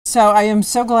So I am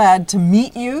so glad to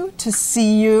meet you, to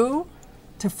see you,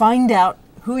 to find out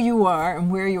who you are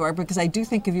and where you are, because I do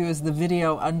think of you as the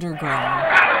video underground.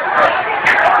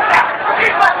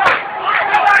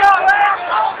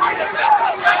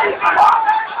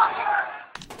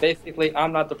 Basically,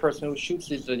 I'm not the person who shoots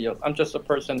these videos. I'm just a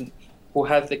person who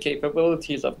has the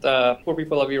capabilities of the poor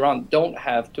people of Iran don't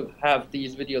have to have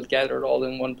these videos gathered all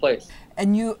in one place.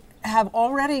 And you have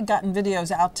already gotten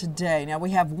videos out today. Now, we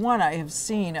have one I have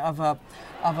seen of a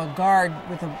guard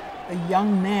with a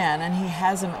young man, and he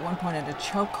has him at one point at a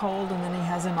chokehold, and then he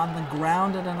has him on the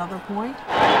ground at another point.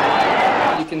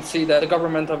 You can see that the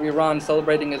government of Iran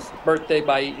celebrating his birthday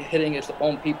by hitting its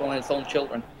own people and its own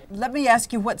children. Let me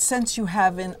ask you what sense you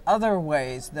have in other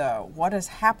ways, though. What has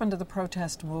happened to the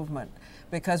protest movement?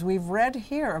 Because we've read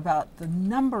here about the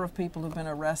number of people who've been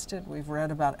arrested. We've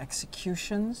read about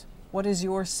executions. What is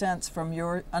your sense from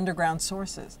your underground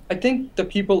sources? I think the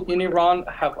people in Iran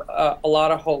have a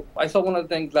lot of hope. I saw one of the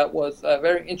things that was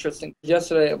very interesting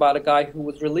yesterday about a guy who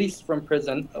was released from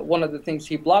prison. One of the things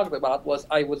he blogged about was,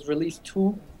 I was released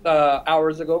 2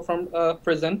 hours ago from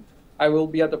prison. I will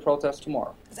be at the protest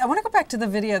tomorrow. I want to go back to the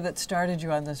video that started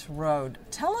you on this road.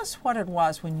 Tell us what it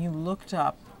was when you looked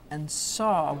up and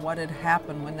saw what had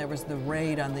happened when there was the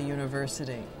raid on the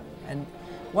university. And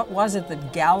what was it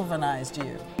that galvanized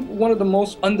you? One of the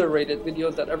most underrated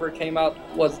videos that ever came out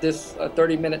was this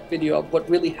 30-minute video of what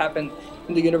really happened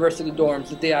in the university dorms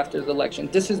the day after the election.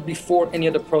 This is before any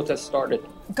of the protests started.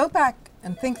 Go back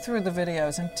and think through the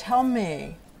videos and tell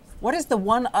me, what is the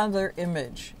one other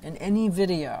image in any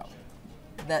video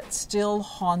that still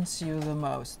haunts you the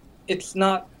most? It's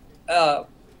not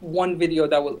one video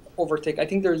that will overtake. I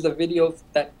think there's a video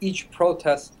that each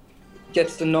protest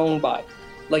gets known by.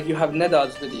 Like you have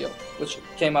Neda's video, which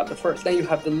came out the first. Then you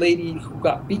have the lady who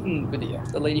got beaten video,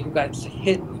 the lady who got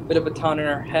hit with a baton in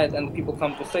her head and people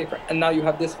come to save her. And now you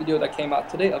have this video that came out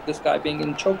today of this guy being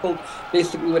in chokehold,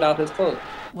 basically without his clothes.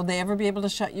 Will they ever be able to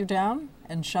shut you down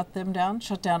and shut them down,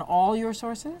 shut down all your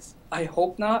sources? I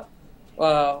hope not.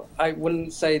 I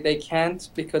wouldn't say they can't,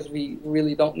 because we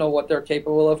really don't know what they're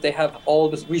capable of. They have all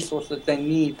the resources they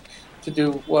need to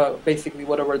do basically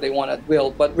whatever they want at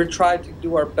will. But we're trying to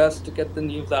do our best to get the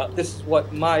news out. This is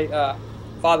what my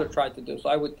father tried to do, so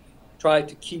I would try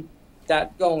to keep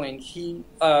that going. He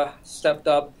stepped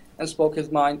up and spoke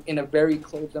his mind in a very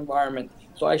closed environment,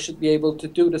 so I should be able to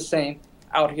do the same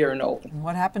out here in the open.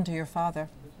 What happened to your father?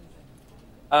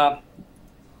 I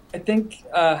think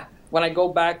when I go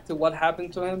back to what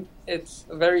happened to him, it's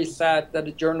very sad that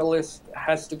a journalist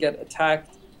has to get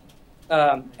attacked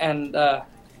and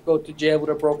go to jail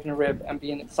with a broken rib and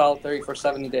be in solitary for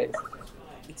 70 days.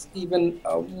 It's even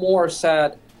more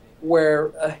sad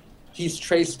where he's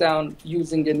traced down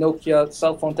using the Nokia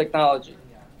cell phone technology.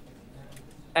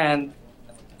 And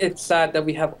it's sad that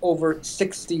we have over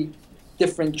 60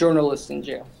 different journalists in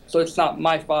jail. So it's not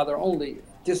my father only.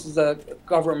 This is a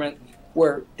government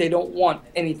where they don't want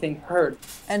anything heard.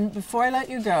 And before I let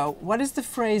you go, what is the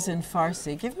phrase in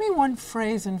Farsi? Give me one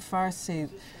phrase in Farsi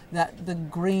that the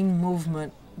Green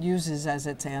Movement uses as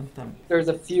its anthem. There's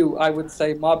a few. I would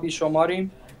say Ma bi shomarim,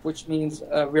 which means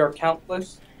we are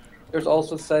countless. There's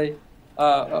also say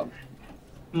Ma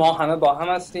hame ba ham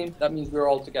hastim, that means we're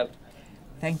all together.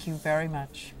 Thank you very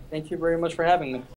much. Thank you very much for having me.